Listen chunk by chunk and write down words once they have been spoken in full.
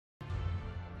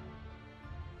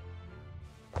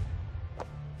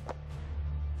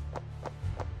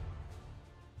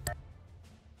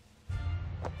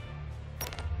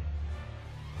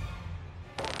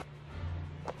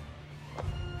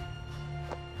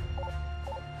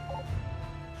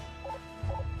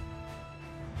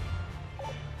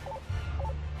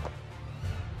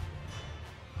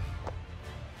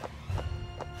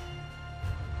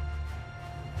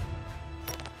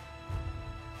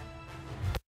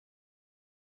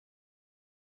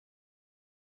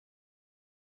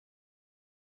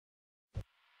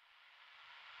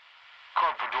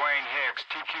Wayne Hicks,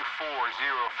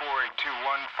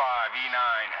 TQ40482115E9.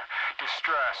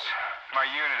 Distress. My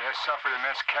unit has suffered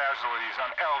immense casualties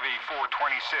on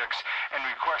LV-426 and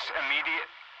requests immediate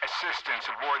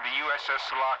assistance aboard the USS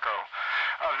Sulaco.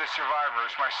 Of the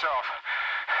survivors, myself,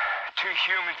 2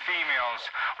 human females,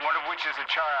 one of which is a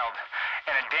child,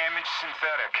 and a damaged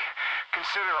synthetic.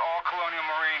 Consider all Colonial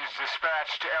Marines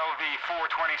dispatched to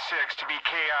LV-426 to be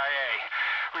KIA.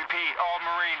 Repeat, all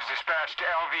Marines dispatched to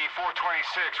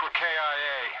LV-426 were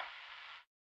KIA.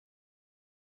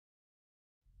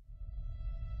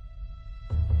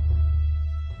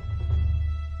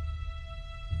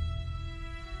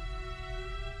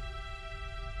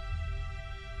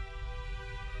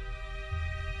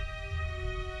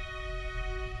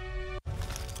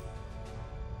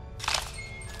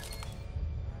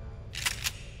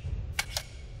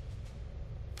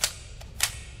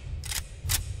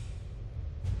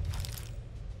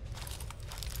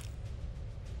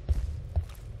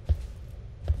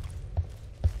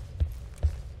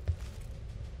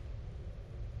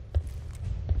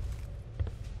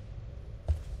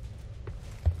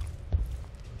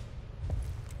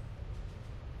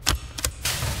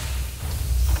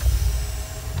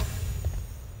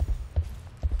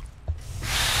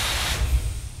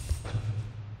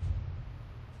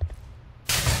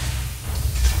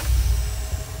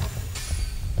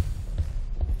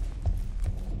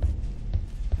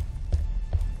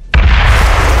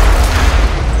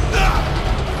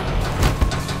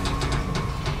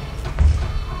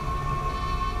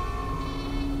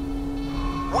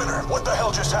 What the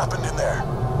hell just happened in there?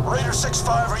 Raider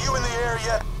 6-5, are you in the air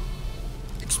yet?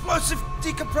 Explosive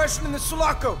decompression in the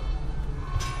Sulaco!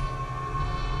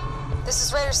 This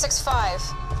is Raider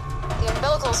 6-5. The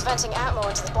umbilical's venting atmo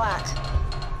into the black.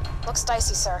 Looks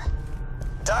dicey, sir.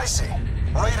 Dicey?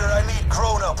 Raider, I need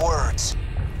grown-up words.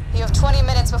 You have 20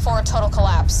 minutes before a total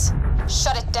collapse.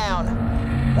 Shut it down.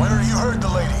 Winter, you heard the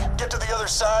lady. Get to the other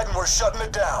side and we're shutting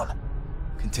it down.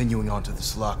 Continuing on to the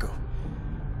Sulaco.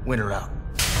 Winter out.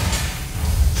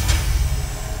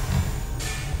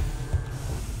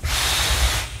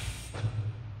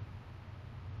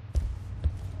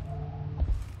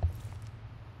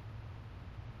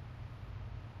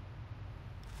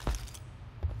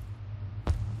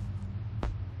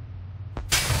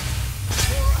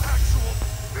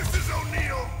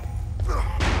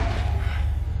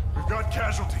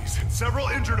 Casualties and several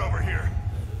injured over here.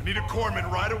 I need a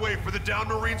corpsman right away for the downed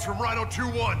Marines from Rhino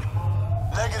 2-1.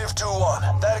 Negative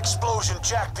 2-1. That explosion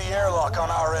jacked the airlock on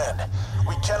our end.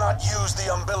 We cannot use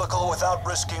the umbilical without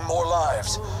risking more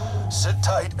lives. Sit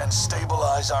tight and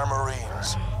stabilize our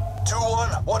Marines.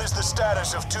 2-1, what is the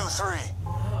status of 2-3?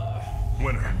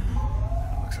 Winter.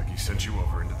 Looks like he sent you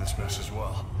over into this mess as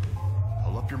well.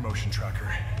 Pull up your motion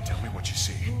tracker and tell me what you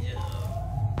see.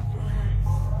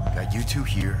 Got you 2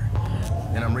 here,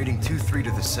 and I'm reading 2-3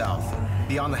 to the south.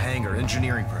 Beyond the hangar,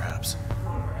 engineering perhaps.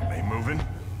 They moving?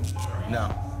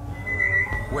 No.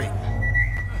 Wait.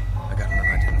 I got an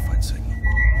unidentified signal.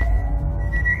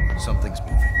 Something's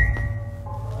moving.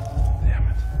 Damn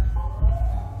it.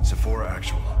 Sephora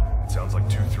actual. It sounds like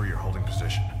 2-3 are holding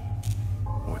position.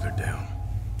 Or they're down.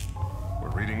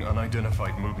 We're reading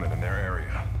unidentified movement in their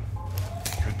area.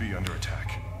 Could be under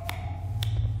attack.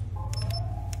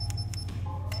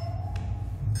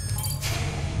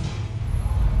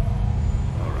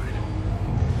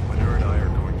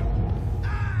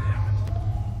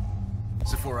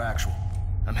 Sephora actual.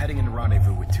 I'm heading into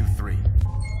rendezvous with 2-3.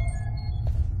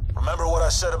 Remember what I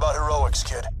said about heroics,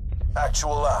 kid.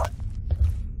 Actual out.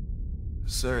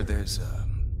 Sir, there's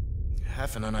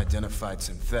half an unidentified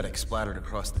synthetic splattered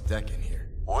across the deck in here.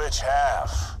 Which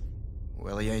half?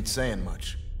 Well, he ain't saying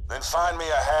much. Then find me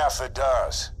a half that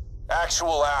does.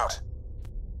 Actual out.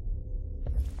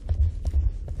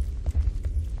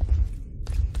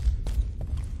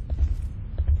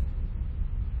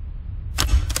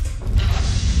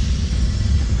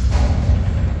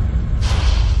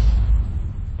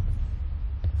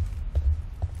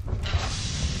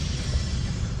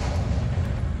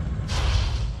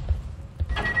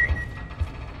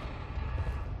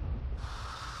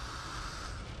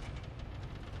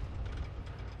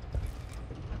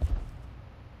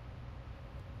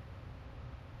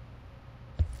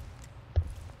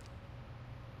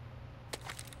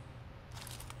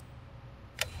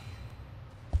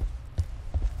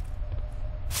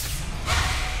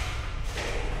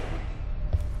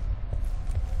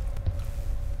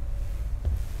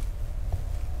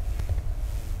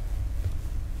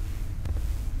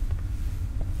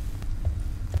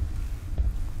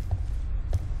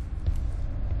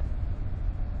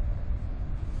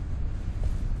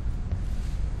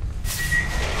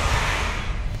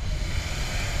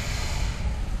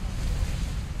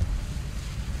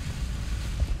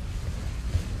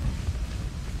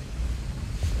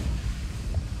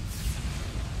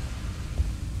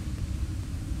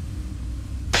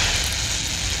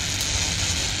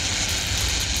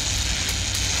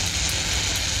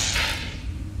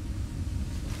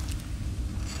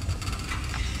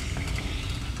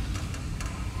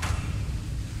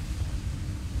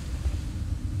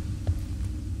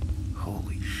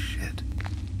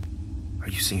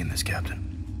 seeing this, Captain.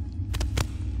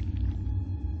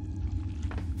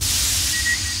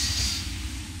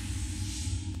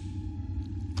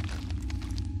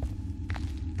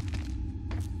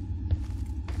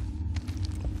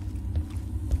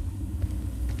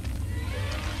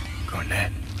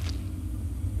 Garnett.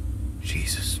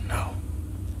 Jesus, no.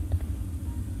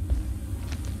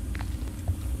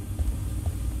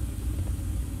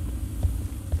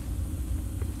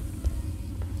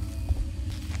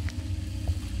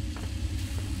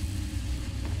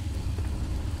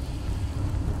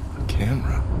 A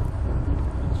camera.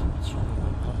 What's wrong with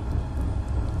my mom?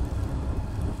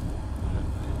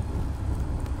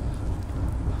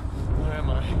 Where am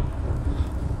I?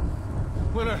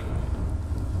 Winter!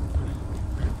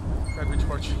 Grab your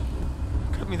torch.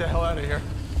 Cut me the hell out of here.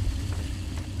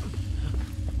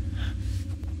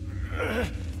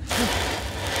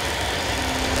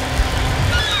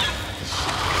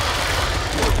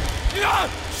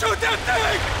 Shoot that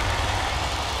thing!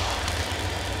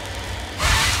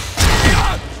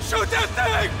 Shoot that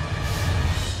thing!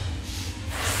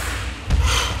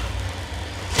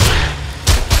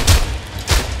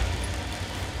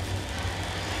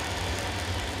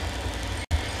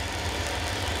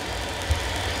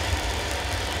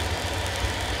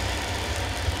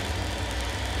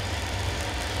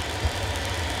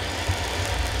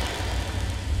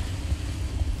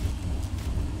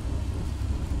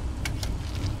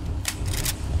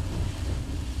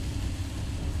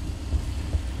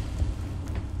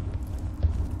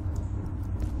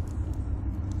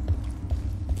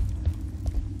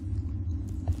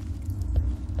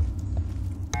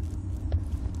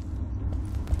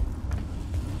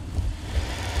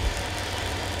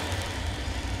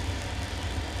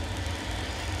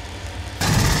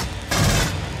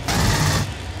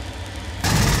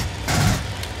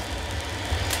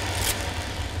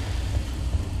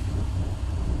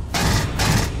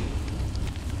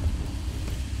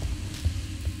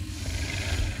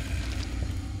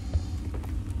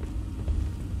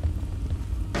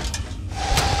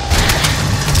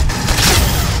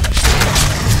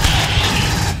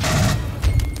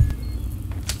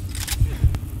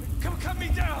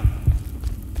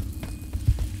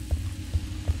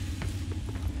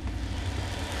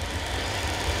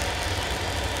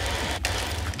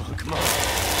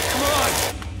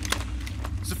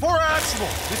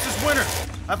 This is Winter.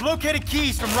 I've located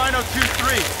keys from Rhino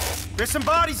 2-3. There's some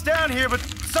bodies down here, but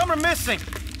some are missing.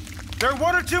 There are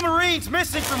 1 or 2 Marines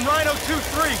missing from Rhino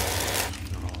 2-3.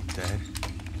 They're all dead.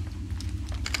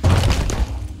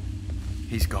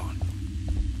 He's gone.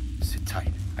 Sit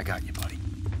tight. I got you, buddy.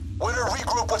 Winter,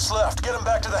 regroup what's left. Get him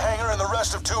back to the hangar and the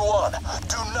rest of 2-1.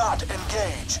 Do not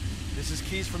engage. This is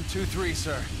keys from 2-3,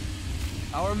 sir.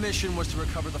 Our mission was to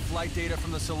recover the flight data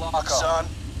from the Sulaco. Son,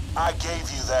 I gave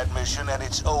you that mission and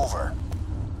it's over.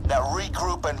 Now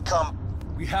regroup and come.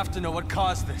 We have to know what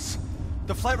caused this.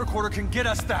 The flight recorder can get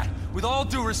us that. With all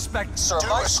due respect, Sir,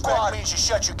 my squad means you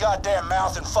shut your goddamn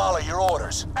mouth and follow your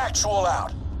orders. Actual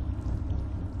out.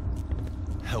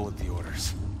 Hell with the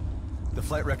orders. The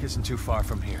flight wreck isn't too far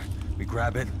from here. We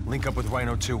grab it, link up with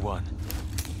Rhino 2-1.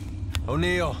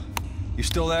 O'Neill, you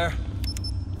still there?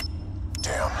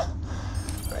 Damn.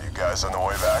 Are you guys on the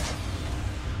way back?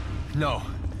 No.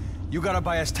 You gotta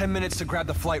buy us 10 minutes to grab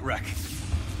the flight wreck.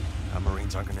 Our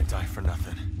Marines aren't gonna die for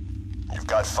nothing. You've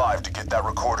got 5 to get that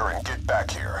recorder and get back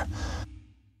here.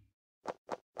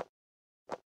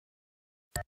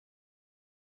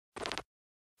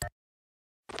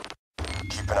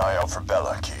 Keep an eye out for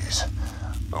Bella, Keys.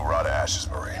 Murata Ash's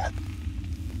Marine.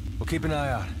 We'll keep an eye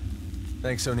out.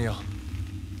 Thanks, O'Neill.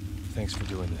 Thanks for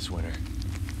doing this, Winter.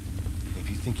 If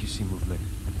you think you see movement,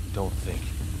 don't think.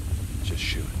 Just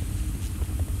shoot.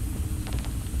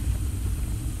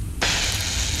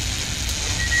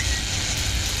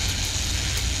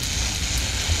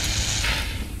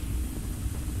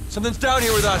 Something's down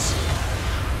here with us.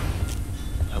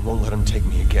 I won't let him take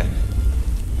me again.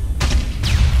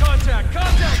 Contact!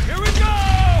 Contact! Here we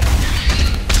go!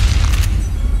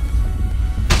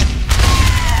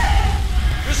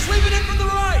 They're sweeping in from the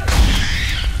right!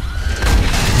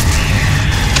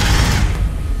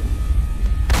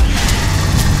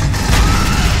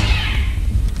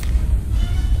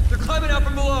 They're climbing out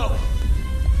from below.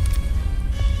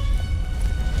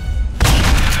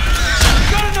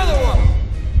 Got another one!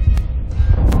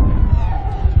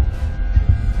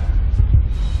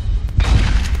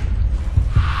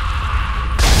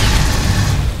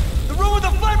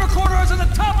 On the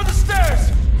top of the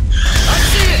stairs! I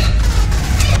see it!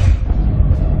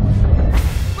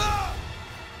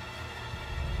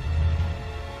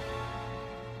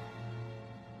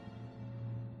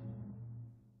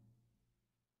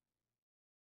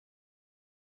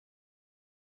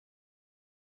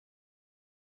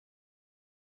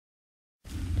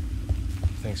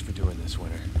 Thanks for doing this,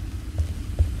 Winter.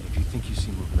 And if you think you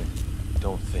see movement,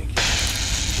 don't think.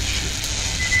 Just shoot.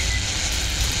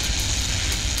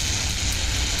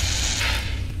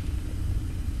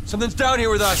 Something's down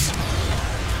here with us!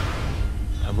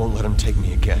 I won't let him take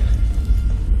me again.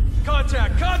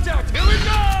 Contact! Contact! Here we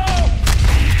go!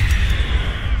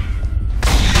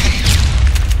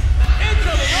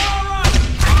 Incoming! All right!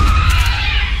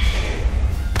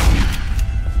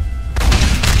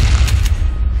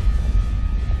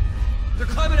 They're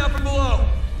climbing out from below!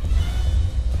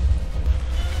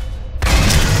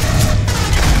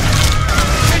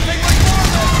 Can't take much more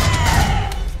of them!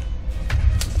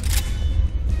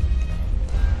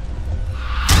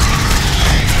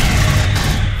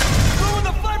 Ruin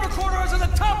the fiber corridors at the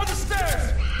top of the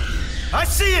stairs! I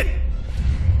see it!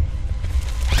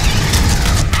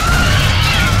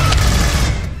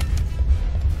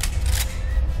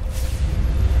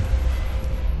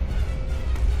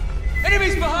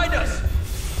 Enemies behind us!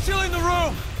 Sealing the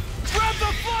room! Grab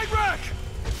the flight rack!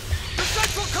 The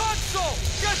central console!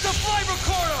 Get the flight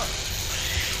recorder!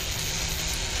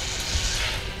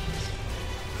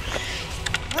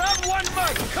 Grab one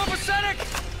mic! Copacetic!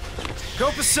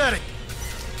 Copacetic.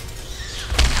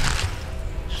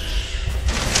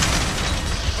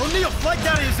 O'Neill, flight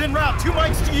data is en route. 2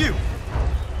 mics to you.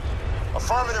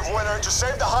 Affirmative, Winter. Just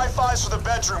save the high fives for the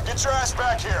bedroom. Get your ass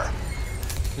back here.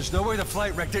 There's no way the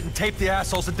flight wreck didn't tape the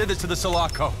assholes that did this to the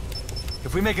Sulaco.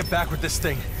 If we make it back with this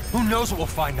thing, who knows what we'll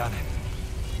find on it?